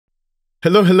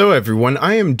Hello, hello everyone,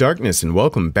 I am Darkness and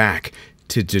welcome back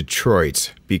to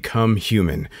Detroit Become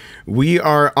Human. We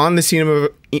are on the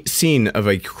scene of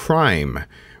a crime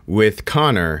with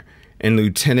Connor and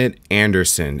Lieutenant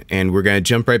Anderson, and we're going to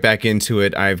jump right back into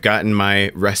it. I've gotten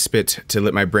my respite to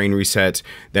let my brain reset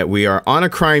that we are on a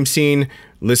crime scene.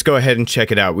 Let's go ahead and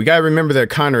check it out. We got to remember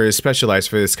that Connor is specialized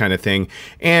for this kind of thing,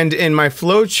 and in my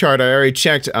flow chart I already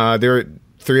checked, there are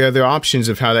 3 other options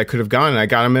of how that could have gone, and I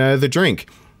got him another drink.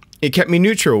 It kept me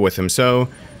neutral with him, so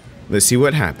let's see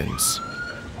what happens.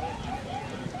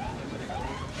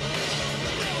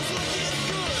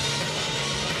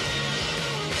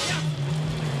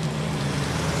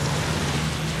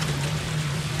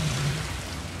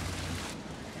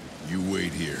 You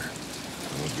wait here.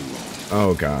 I won't be long.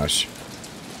 Oh gosh.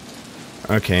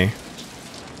 Okay.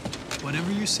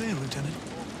 Whatever you say, Lieutenant.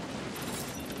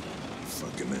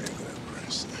 Fucking A, whatever I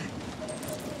say.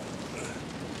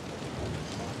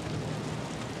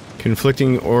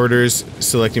 Conflicting orders,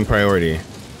 selecting priority.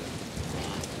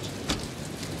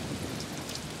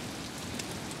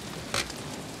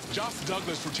 Josh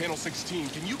Douglas for Channel 16.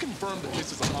 Can you confirm that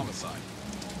this is a homicide?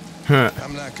 Huh.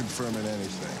 I'm not confirming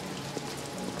anything.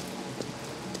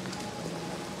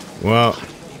 Well.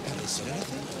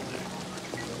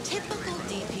 Typical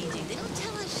DPD. They don't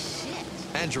tell us shit.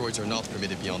 Androids are not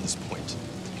permitted beyond this point.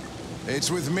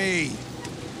 It's with me.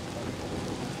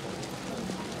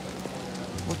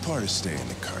 What part of stay in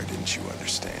the car didn't you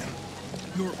understand?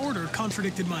 Your order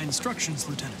contradicted my instructions,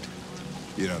 Lieutenant.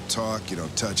 You don't talk, you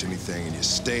don't touch anything, and you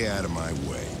stay out of my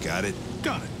way. Got it?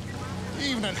 Got it.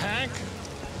 Evening, Hank.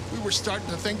 We were starting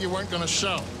to think you weren't gonna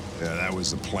show. Yeah, that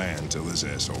was the plan till this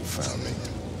asshole found me.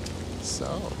 So,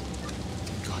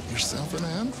 you got yourself an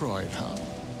android, huh?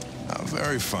 Oh,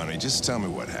 very funny. Just tell me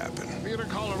what happened. We had a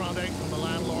call around 8 from the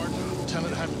landlord. The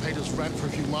tenant hadn't paid his rent for a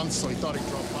few months, so he thought he'd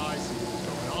drop by, see what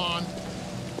was going on.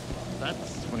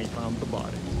 That's when he found the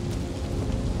body.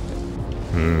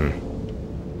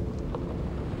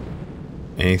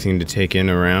 Anything to take in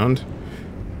around?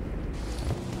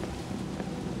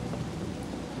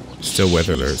 Still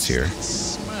weather alerts here.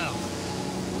 Smell.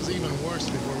 It was even worse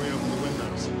before we opened the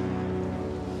windows.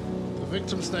 The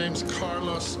victim's name's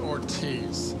Carlos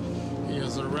Ortiz. He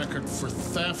has a record for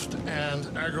theft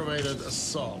and aggravated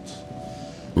assault.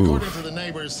 According to the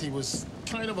neighbors, he was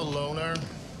kind of a loner.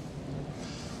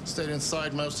 Stayed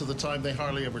inside most of the time. They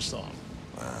hardly ever saw him.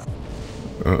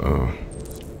 Uh-oh.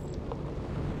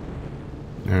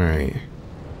 Alright.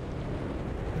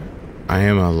 I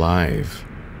am alive.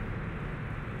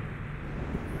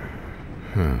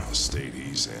 Huh. The state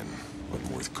he's in.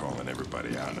 Wasn't worth calling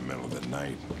everybody out in the middle of the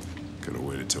night. Could have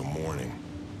waited till morning.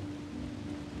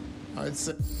 I'd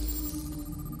say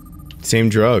Same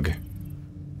drug.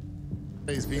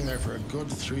 he's been there for a good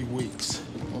 3 weeks.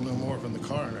 We'll know more when the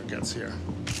coroner gets here.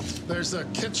 There's a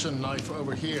kitchen knife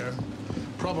over here.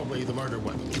 Probably the murder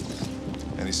weapon.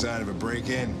 Any sign of a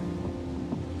break-in?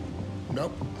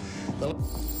 Nope. The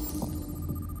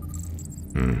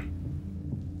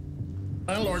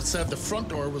landlord said the front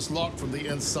door was locked from the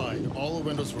inside. All the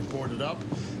windows were boarded up.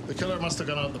 The killer must have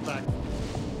gone out the back.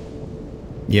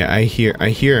 Yeah, I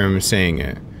hear him saying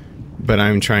it, but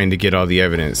I'm trying to get all the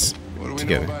evidence What do we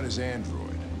together. know about his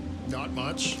android? Not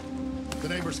much. The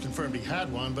neighbors confirmed he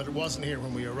had one, but it wasn't here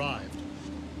when we arrived.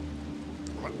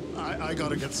 I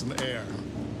gotta get some air.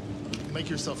 Make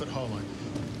yourself at home.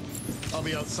 I'll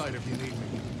be outside if you need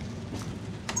me.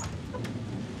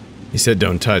 He said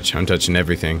don't touch. I'm touching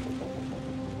everything.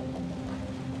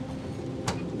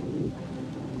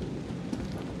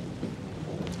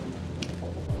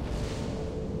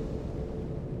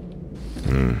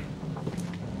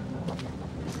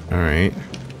 Alright.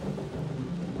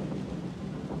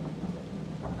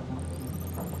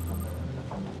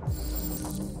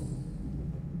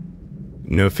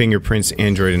 No fingerprints,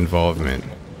 Android involvement.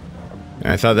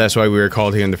 I thought that's why we were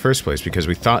called here in the first place, because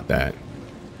we thought that.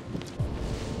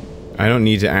 I don't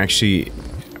need to actually...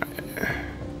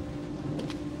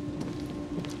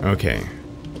 Okay.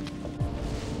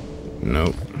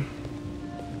 Nope.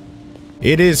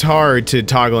 It is hard to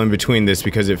toggle in between this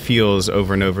because it feels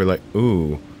over and over like...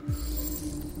 Ooh.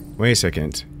 Wait a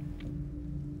second.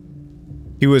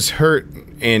 He was hurt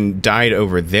and died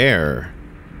over there.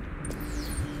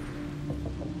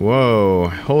 Whoa,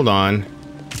 hold on.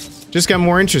 Just got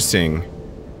more interesting.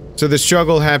 So the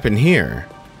struggle happened here.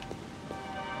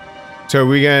 So are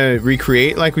we gonna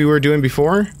recreate like we were doing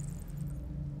before?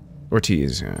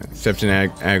 Ortiz, theft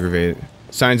and aggravated.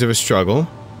 Signs of a struggle.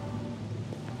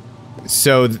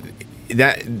 So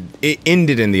that it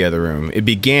ended in the other room. It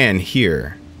began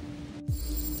here.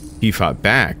 He fought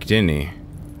back, didn't he?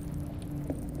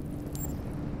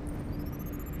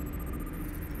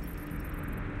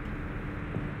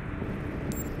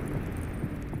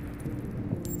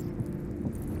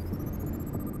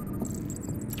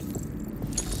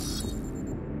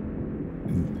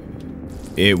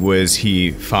 it was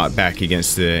he fought back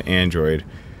against the android.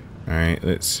 All right,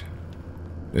 let's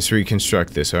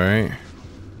reconstruct this. All right.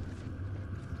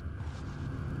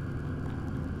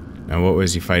 Now, what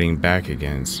was he fighting back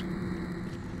against?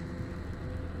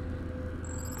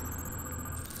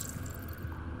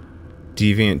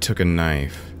 Deviant took a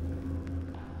knife.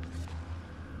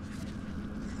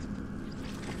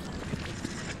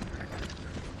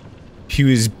 He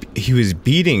was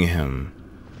beating him.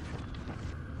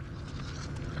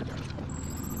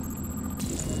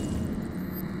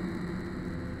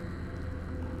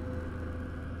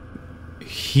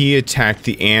 He attacked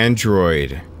the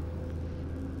android.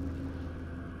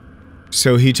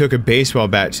 So he took a baseball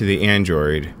bat to the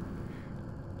android.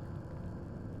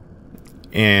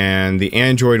 And the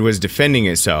android was defending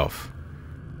itself.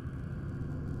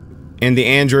 And the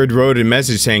android wrote a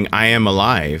message saying, "I am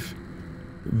alive."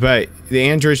 But the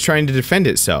android's trying to defend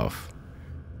itself.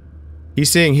 He's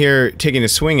sitting here taking a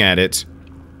swing at it.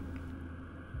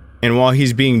 And while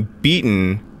he's being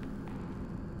beaten,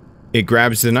 it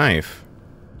grabs the knife.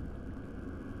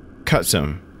 Cuts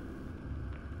him.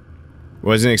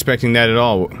 Wasn't expecting that at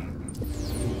all.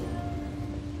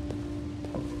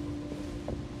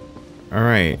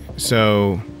 Alright,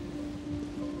 so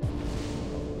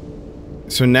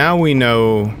now we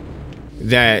know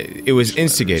that it was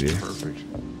instigated. Perfect.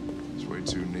 It's way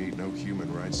too neat. No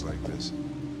human rights like this.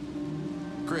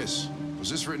 Chris, was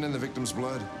this written in the victim's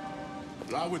blood?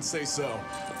 I would say so.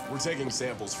 We're taking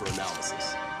samples for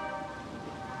analysis.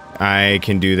 I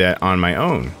can do that on my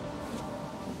own.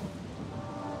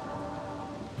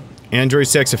 Android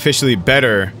sex officially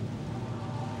better.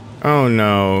 Oh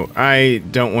no, I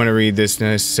don't want to read this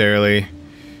necessarily.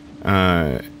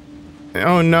 Oh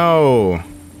no.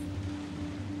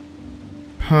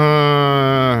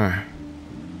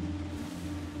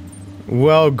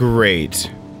 Well,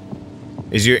 great.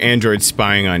 Is your android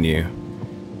spying on you?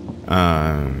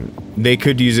 They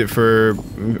could use it for...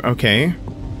 Okay.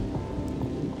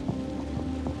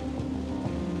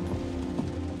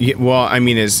 Yeah, well, I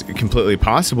mean, it's completely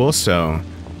possible, so...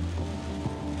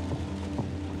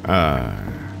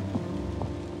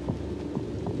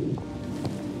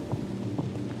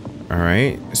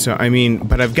 Alright, so, I mean,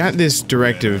 but I've got this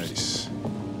directive... Nice.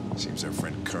 Seems our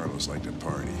friend Carlos liked to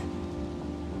party.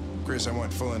 Chris, I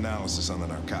want full analysis on the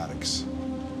narcotics.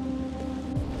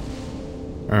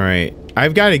 Alright,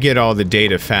 I've got to get all the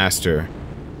data faster.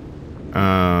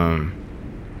 I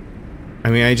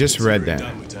mean, I just read that.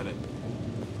 Done, Lieutenant.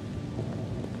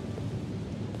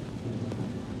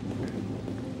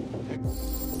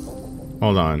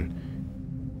 Hold on.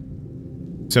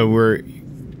 So we're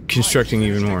constructing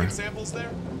even more. Samples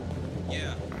there?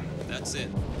 Yeah, that's it.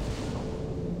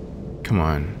 Come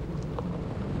on.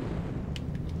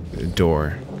 The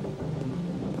door.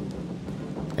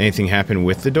 Anything happen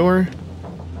with the door?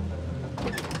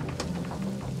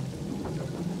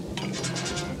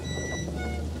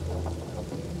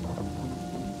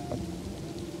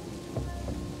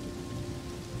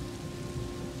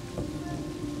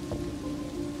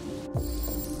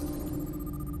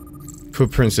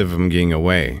 Footprints of him getting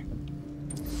away.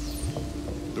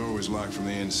 Door was locked from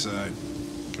the inside.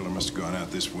 Killer must have gone out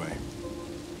this way.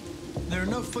 There are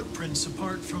no footprints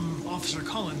apart from Officer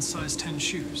Collins' size 10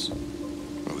 shoes.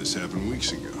 Well, this happened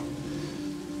weeks ago.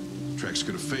 Tracks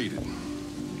could have faded.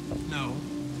 No,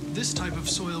 this type of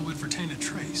soil would retain a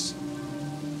trace.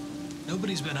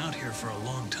 Nobody's been out here for a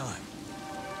long time.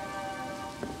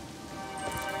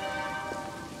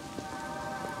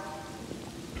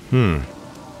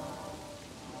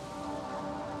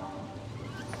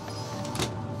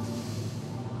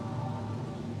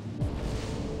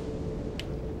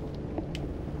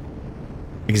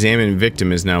 Examine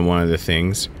victim is now one of the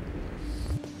things.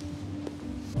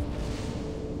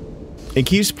 It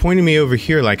keeps pointing me over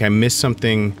here like I missed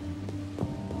something.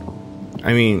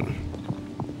 I mean,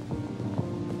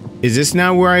 is this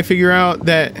now where I figure out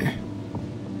that...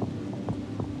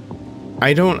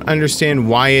 I don't understand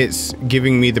why it's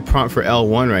giving me the prompt for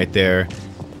L1 right there,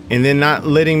 and then not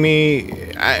letting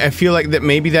me... I feel like that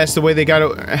maybe that's the way they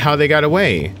got... how they got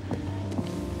away.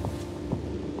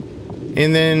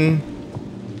 And then...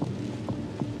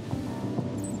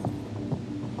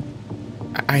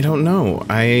 I don't know.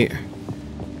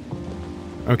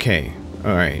 Okay.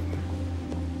 Alright.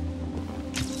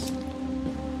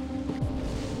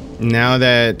 Now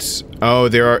that... Oh,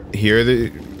 there are... Here are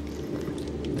the...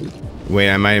 Wait,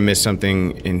 I might have missed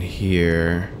something in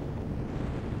here.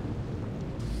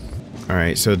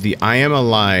 Alright, so the I am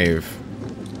alive.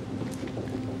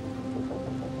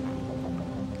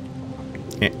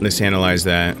 Let's analyze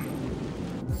that.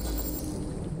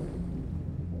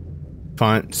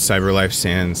 Font Cyberlife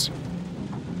Sans.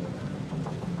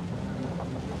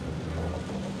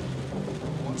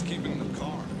 What's keeping the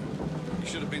car? He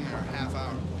should have been there a half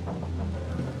hour.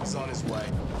 He's on his way.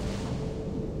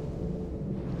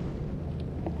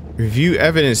 Review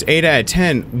evidence 8 out of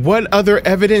 10. What other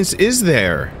evidence is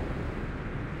there?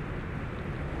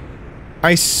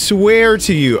 I swear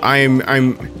to you,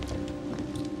 I'm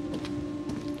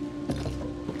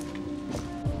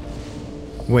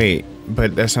Wait,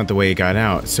 but that's not the way it got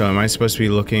out. So am I supposed to be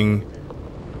looking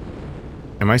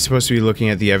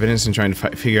at the evidence and trying to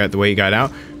figure out the way it got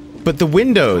out? But the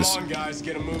windows. Come on, guys,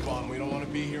 get a move on. We don't want to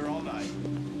be here all night.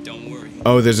 Don't worry.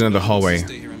 Oh, there's another hallway.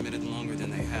 Stay here a minute longer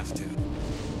than they have to.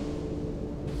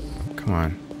 Come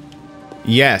on.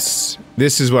 Yes,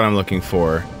 this is what I'm looking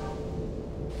for.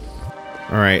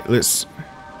 All right, let's.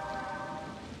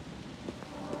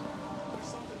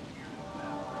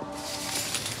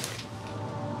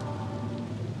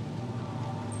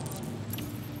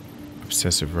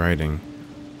 Obsessive writing.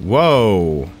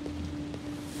 Whoa.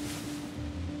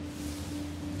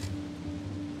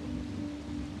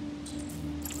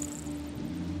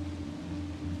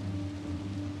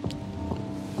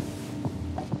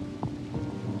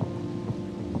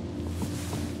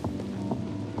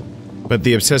 But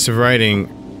the obsessive writing,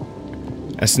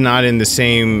 that's not in the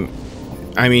same.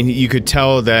 I mean, you could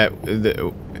tell that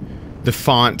the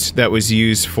font that was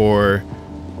used for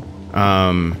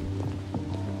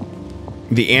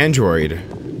the Android,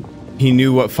 he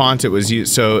knew what font it was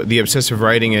used. So the obsessive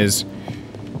writing is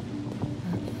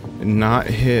not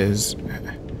his.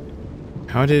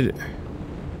 How the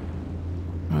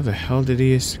hell did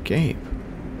he escape?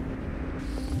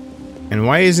 And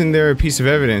why isn't there a piece of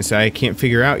evidence I can't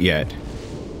figure out yet?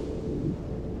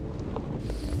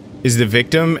 Is the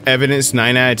victim evidence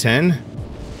 9 out of 10?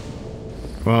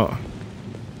 Well,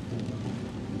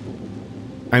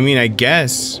 I mean, I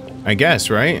guess,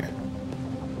 right?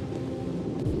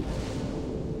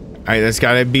 That's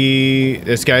gotta be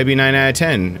 9 out of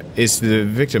 10. It's the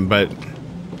victim, but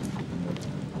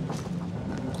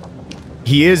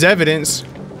he is evidence.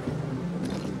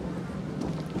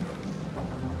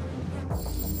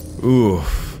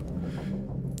 Oof.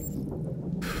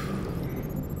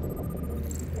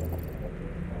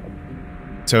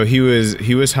 So he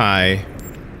was high.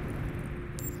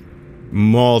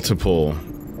 Multiple.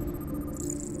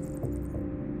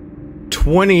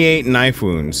 28 knife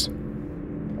wounds.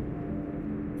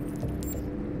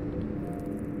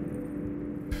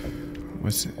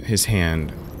 What's his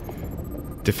hand?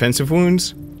 Defensive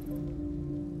wounds?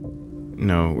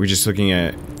 No, we're just looking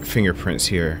at fingerprints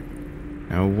here.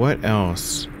 Now, what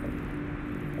else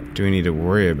do we need to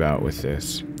worry about with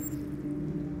this?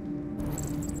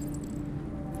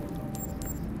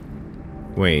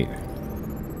 Wait.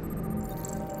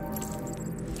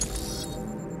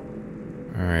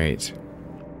 Alright.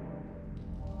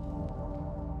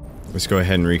 Let's go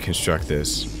ahead and reconstruct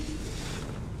this.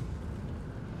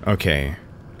 Okay.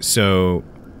 So,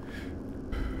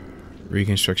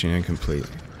 reconstruction incomplete.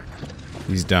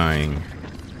 He's dying.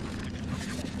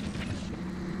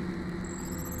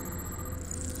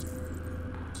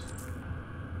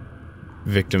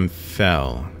 Victim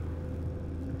fell.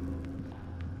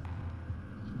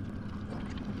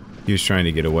 He was trying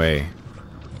to get away.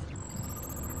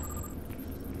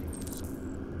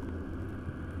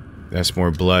 That's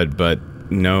more blood, but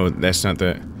no, that's not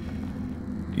the...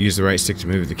 Use the right stick to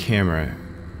move the camera.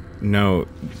 No,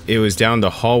 it was down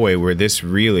the hallway where this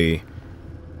really...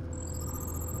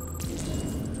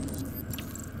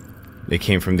 They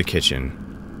came from the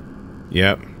kitchen.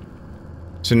 Yep.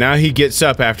 So now he gets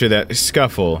up after that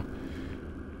scuffle.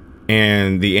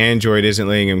 And the android isn't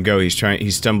letting him go.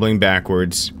 He's stumbling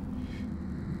backwards.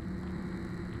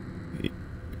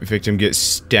 Victim gets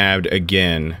stabbed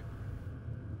again.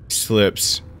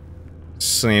 Slips.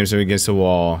 Slams him against the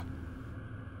wall.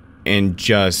 And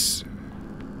just...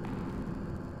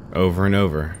 over and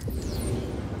over.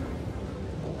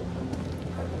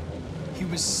 He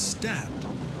was stabbed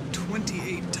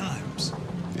 28 times.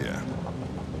 Yeah.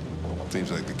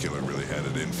 Seems like the killer really had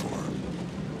it in for him.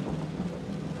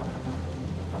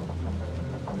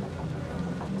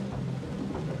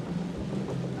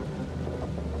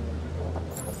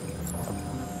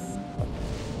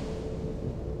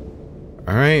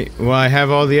 Alright, well, I have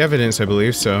all the evidence, I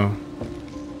believe, so...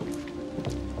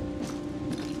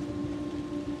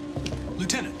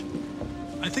 Lieutenant,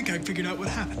 I think I figured out what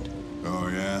happened. Oh,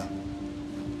 yeah?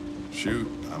 Shoot,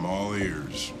 I'm all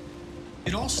ears.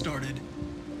 It all started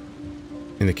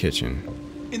in the kitchen.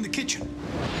 in the kitchen.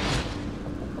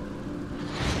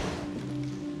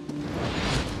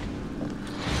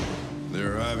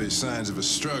 There are obvious signs of a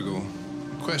struggle.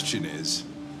 Question is,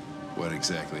 what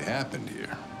exactly happened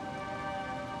here?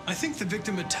 I think the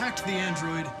victim attacked the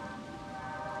android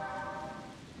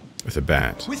With a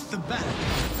bat. with the bat.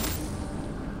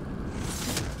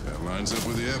 That lines up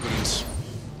with the evidence.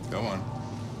 Go on.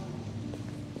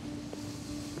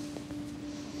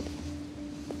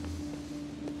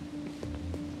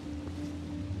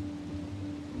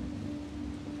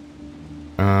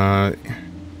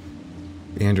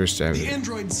 The android stabbed. The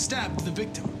android stabbed the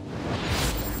victim.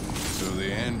 So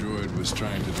the android was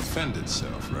trying to defend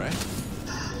itself, right?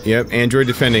 Yep, android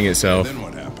defending itself. Then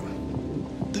what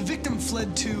happened? The victim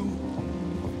fled to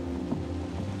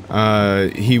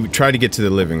He tried to get to the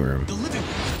living room. the living room.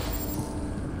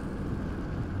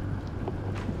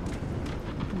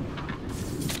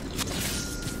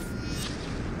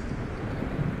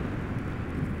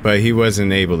 But he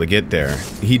wasn't able to get there.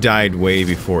 He died way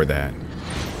before that.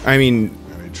 I mean,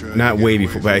 not way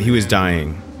before, but he was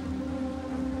dying.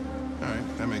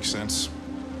 Alright, that makes sense.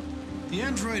 The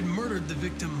android murdered the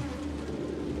victim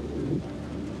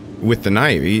With the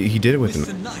knife. He did it with with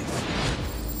the the knife. knife.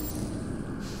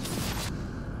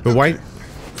 But why?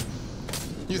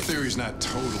 Your theory's not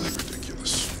totally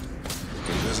ridiculous.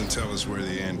 But it doesn't tell us where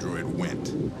the android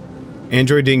went.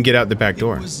 Android didn't get out the back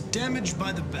door. It was damaged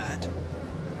by the bat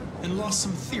and lost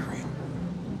some therium.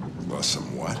 Lost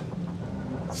some what?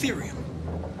 Therium.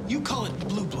 You call it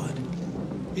blue blood.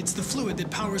 It's the fluid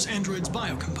that powers androids'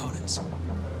 biocomponents.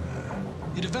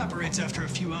 It evaporates after a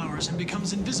few hours and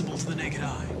becomes invisible to the naked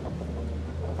eye.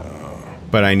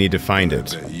 But I need to find I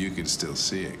it. bet you can still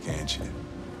see it, can't you?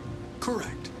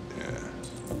 Correct. Yeah.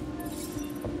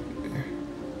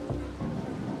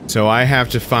 So I have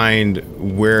to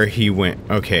find where he went.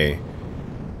 Okay.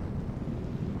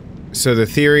 So the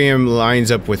therium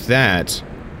lines up with that.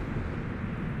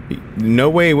 No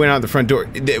way he went out the front door.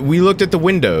 We looked at the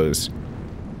windows.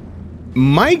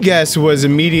 My guess was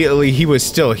immediately he was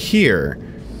still here.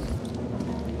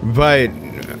 But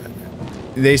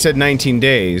they said 19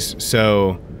 days,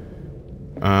 so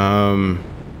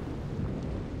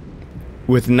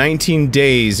with 19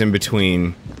 days in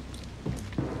between.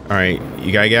 Alright,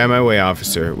 you gotta get out of my way,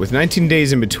 officer. With 19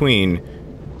 days in between,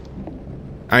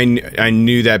 I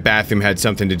knew that bathroom had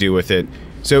something to do with it.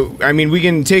 So, I mean, we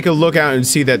can take a look out and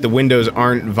see that the windows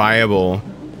aren't viable,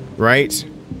 right?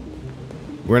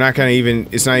 We're not gonna even,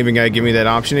 it's not even gonna give me that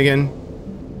option again?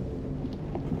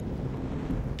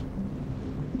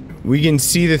 We can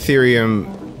see the therium,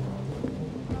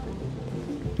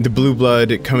 the blue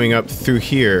blood coming up through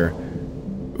here.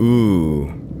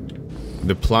 Ooh.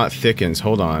 The plot thickens.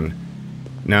 Hold on.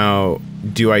 Now,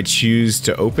 do I choose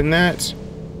to open that?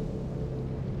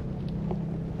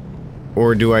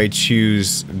 Or do I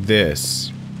choose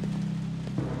this?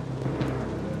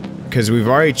 Because we've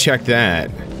already checked that.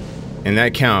 And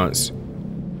that counts.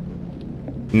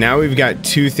 Now we've got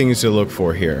two things to look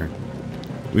for here.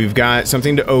 We've got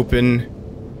something to open.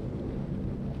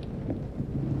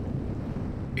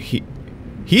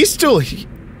 He's still...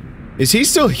 Is he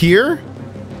still here?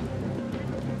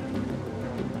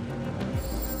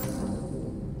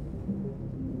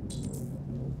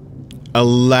 A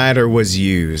ladder was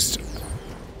used.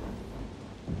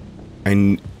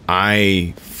 And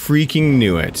I freaking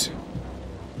knew it.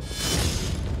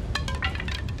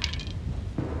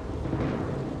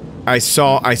 I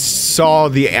saw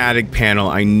the attic panel.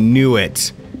 I knew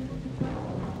it.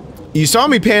 You saw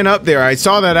me pan up there. I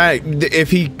saw that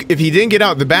if he didn't get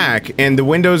out the back and the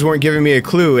windows weren't giving me a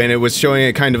clue and it was showing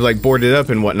it kind of like boarded up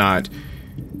and whatnot.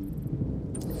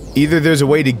 Either there's a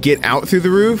way to get out through the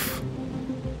roof,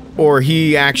 or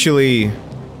he actually...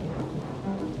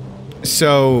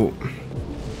 So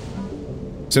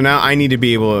now I need to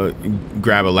be able to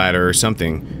grab a ladder or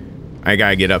something. I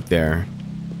gotta get up there.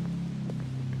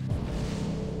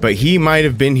 But he might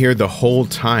have been here the whole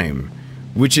time,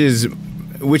 which is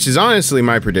honestly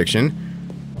my prediction.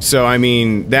 So I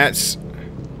mean, that's...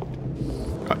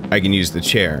 I can use the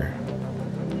chair.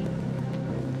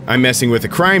 I'm messing with the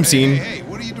crime scene. Hey,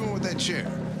 what are you doing with that chair?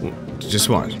 Just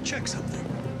I'm watch. going to check something.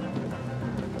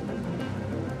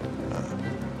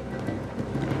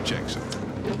 Check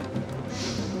something.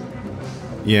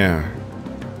 Yeah.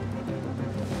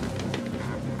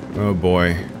 Oh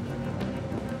boy.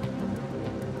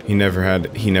 He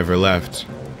never left.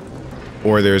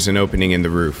 Or there's an opening in the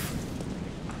roof.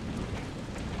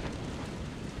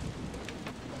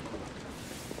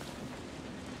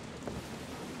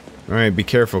 Alright, be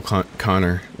careful,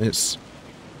 Connor. It's...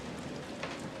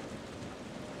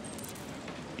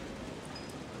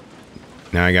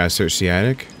 Now I gotta search the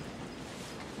attic.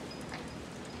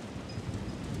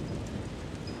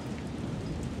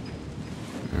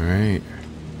 Alright.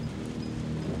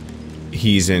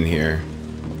 he's in here.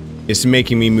 It's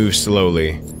making me move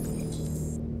slowly.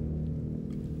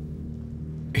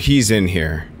 He's in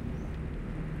here.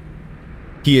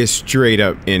 He is straight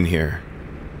up in here.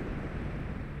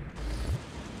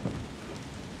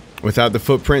 Without the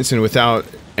footprints and without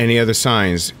any other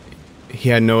signs, he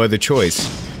had no other choice.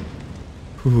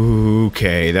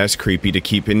 Okay, that's creepy to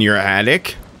keep in your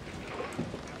attic.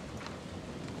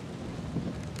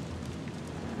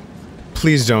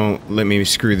 Please don't let me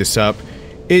screw this up.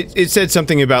 It said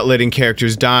something about letting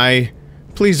characters die.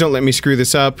 Please don't let me screw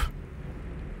this up.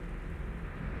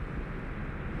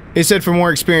 It said for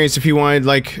more experience if you wanted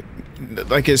like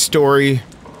a story.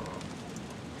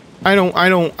 I don't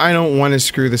want to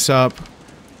screw this up.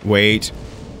 Wait.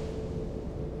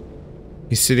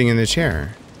 He's sitting in the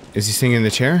chair. Is he sitting in the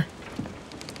chair?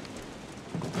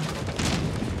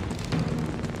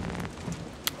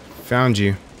 Found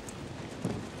you.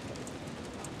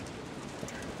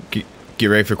 Get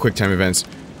ready for quick time events.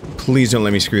 Please don't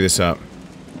let me screw this up.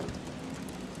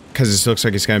 Because this looks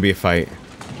like it's gonna be a fight.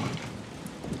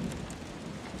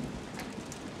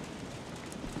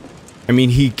 I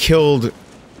mean, he killed,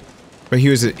 but he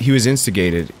was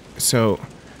instigated. So,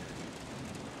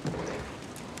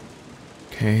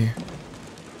 okay.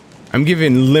 I'm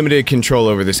given limited control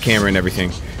over this camera and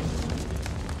everything.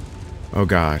 Oh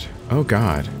God. Oh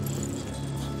God.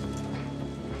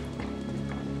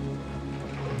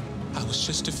 I was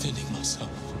just defending myself.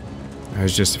 I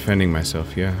was just defending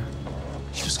myself, yeah.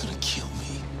 He was gonna kill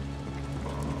me.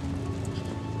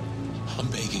 I'm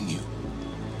begging you.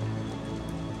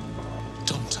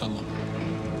 Don't tell him.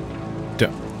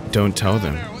 Don't tell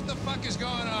them. What the fuck is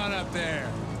going on up there?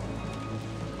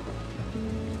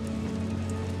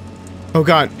 Oh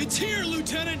God. It's here,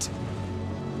 Lieutenant!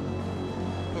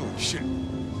 Oh shit.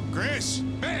 Chris,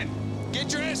 Ben,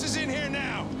 get your asses in here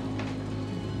now.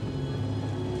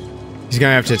 He's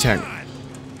gonna have to attack.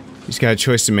 He's got a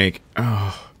choice to make.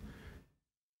 Oh.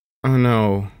 Oh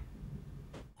no.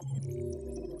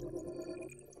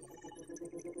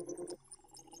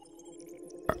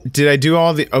 Did I do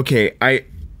all the... Okay,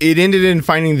 it ended in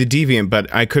finding the deviant,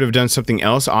 but I could have done something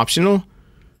else optional?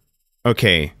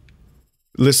 Okay.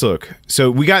 Let's look. So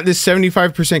we got this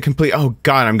 75% complete. Oh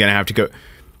God, I'm gonna have to go.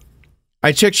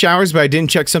 I checked showers, but I didn't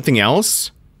check something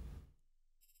else?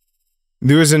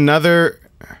 There was another...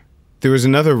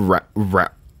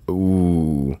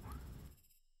 Ooh.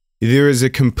 There is a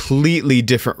completely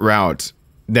different route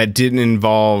that didn't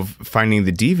involve finding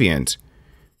the deviant.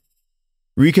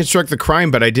 Reconstruct the crime,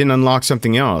 but I didn't unlock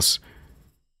something else.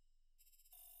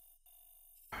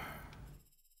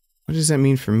 What does that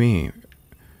mean for me?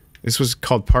 This was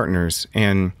called Partners,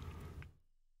 and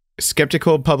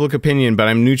skeptical of public opinion, but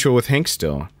I'm neutral with Hank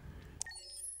still.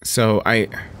 So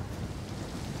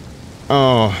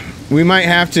oh, we might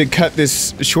have to cut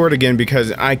this short again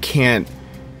because I can't.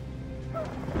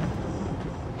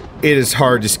 It is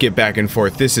hard to skip back and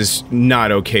forth. This is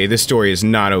not okay. This story is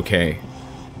not okay.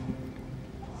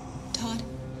 Todd?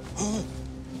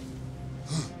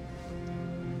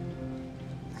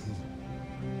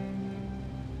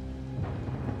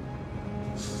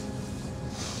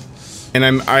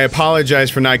 And I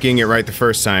apologize for not getting it right the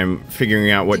first time,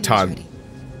 figuring out what Todd...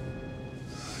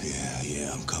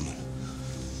 Yeah, I'm coming.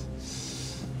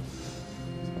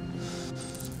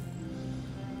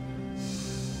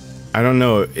 I don't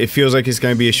know. It feels like it's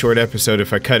going to be a short episode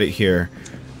if I cut it here.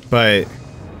 But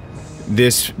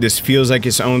this feels like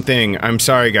its own thing. I'm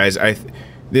sorry, guys.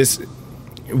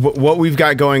 What we've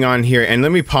got going on here, and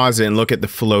let me pause it and look at the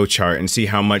flow chart and see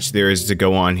how much there is to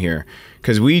go on here.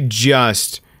 Because we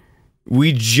just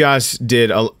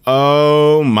did a...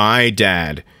 Oh, my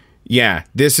dad. Yeah,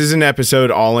 this is an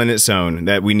episode all in its own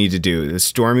that we need to do. The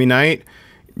Stormy Night,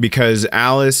 because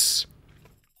Alice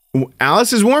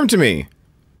is warm to me.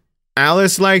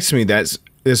 Alice likes me. That's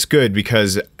good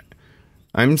because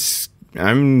I'm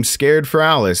scared for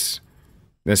Alice.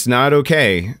 That's not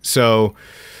okay. So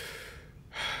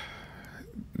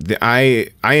I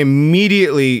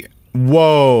immediately...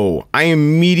 Whoa! I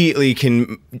immediately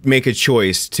can make a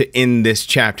choice to end this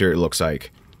chapter, it looks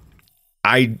like.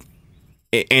 And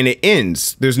it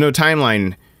ends. There's no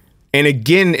timeline. And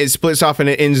again, it splits off and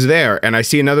it ends there. And I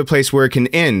see another place where it can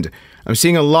end. I'm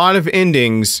seeing a lot of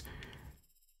endings.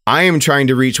 I am trying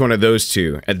to reach one of those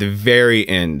two at the very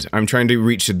end. I'm trying to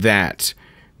reach that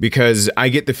because I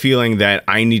get the feeling that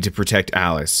I need to protect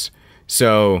Alice.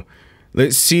 So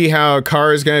let's see how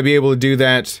Kara is going to be able to do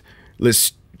that.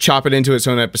 Let's chop it into its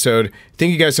own episode.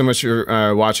 Thank you guys so much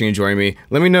for watching and joining me.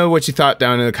 Let me know what you thought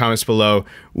down in the comments below.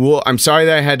 Well, I'm sorry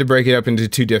that I had to break it up into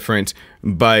two different,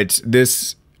 but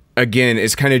this again,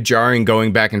 it's kind of jarring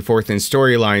going back and forth in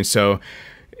storyline. So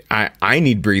I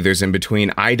need breathers in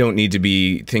between. I don't need to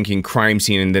be thinking crime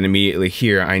scene and then immediately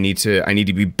here. I need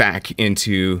to be back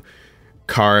into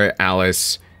Kara,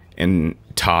 Alice, and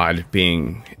Todd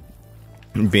being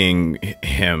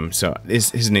him. So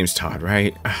his name's Todd,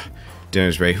 right?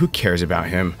 Dinner's ready. Who cares about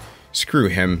him? Screw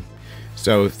him.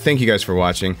 So thank you guys for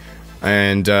watching,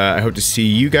 and I hope to see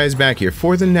you guys back here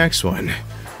for the next one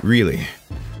really,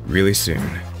 really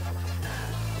soon.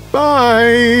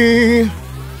 Bye!